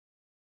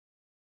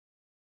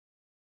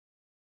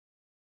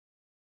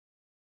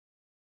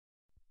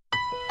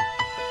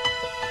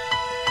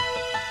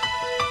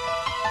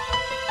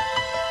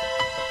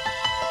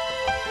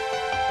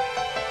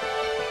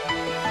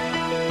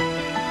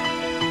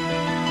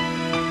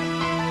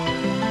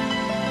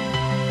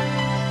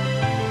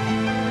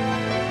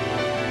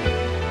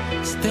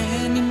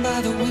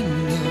by the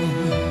window,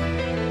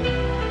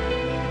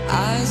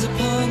 eyes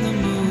upon the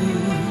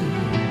moon,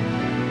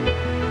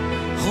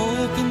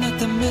 hoping that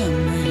the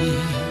memory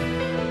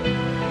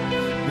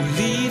will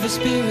leave her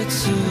spirit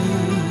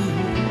soon.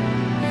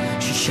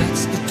 She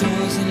shuts the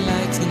doors and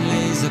lights and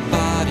lays her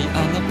body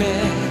on the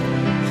bed,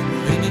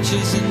 where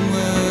images and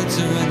words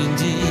are running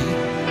deep.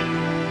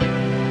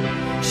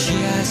 She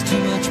has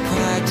too much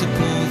pride to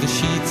pull the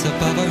sheets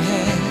above her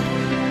head,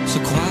 so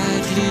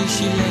quietly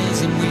she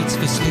lays and waits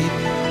for sleep.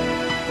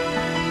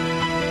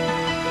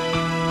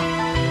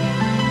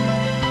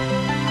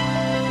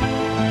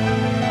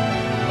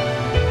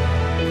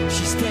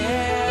 She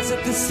stares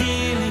at the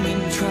ceiling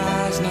and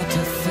tries not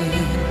to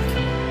think,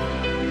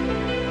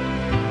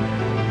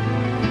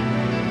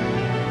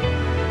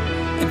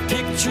 and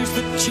pictures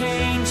the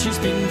change she's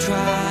been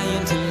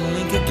trying to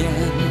link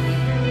again.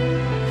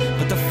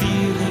 But the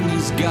feeling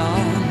is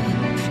gone,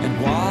 and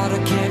water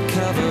can't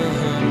cover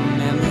her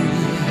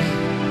memory,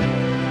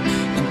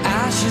 and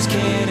ashes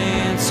can't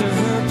answer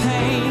her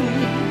pain.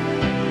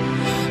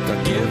 God,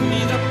 give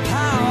me the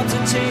power to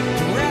take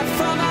breath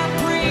from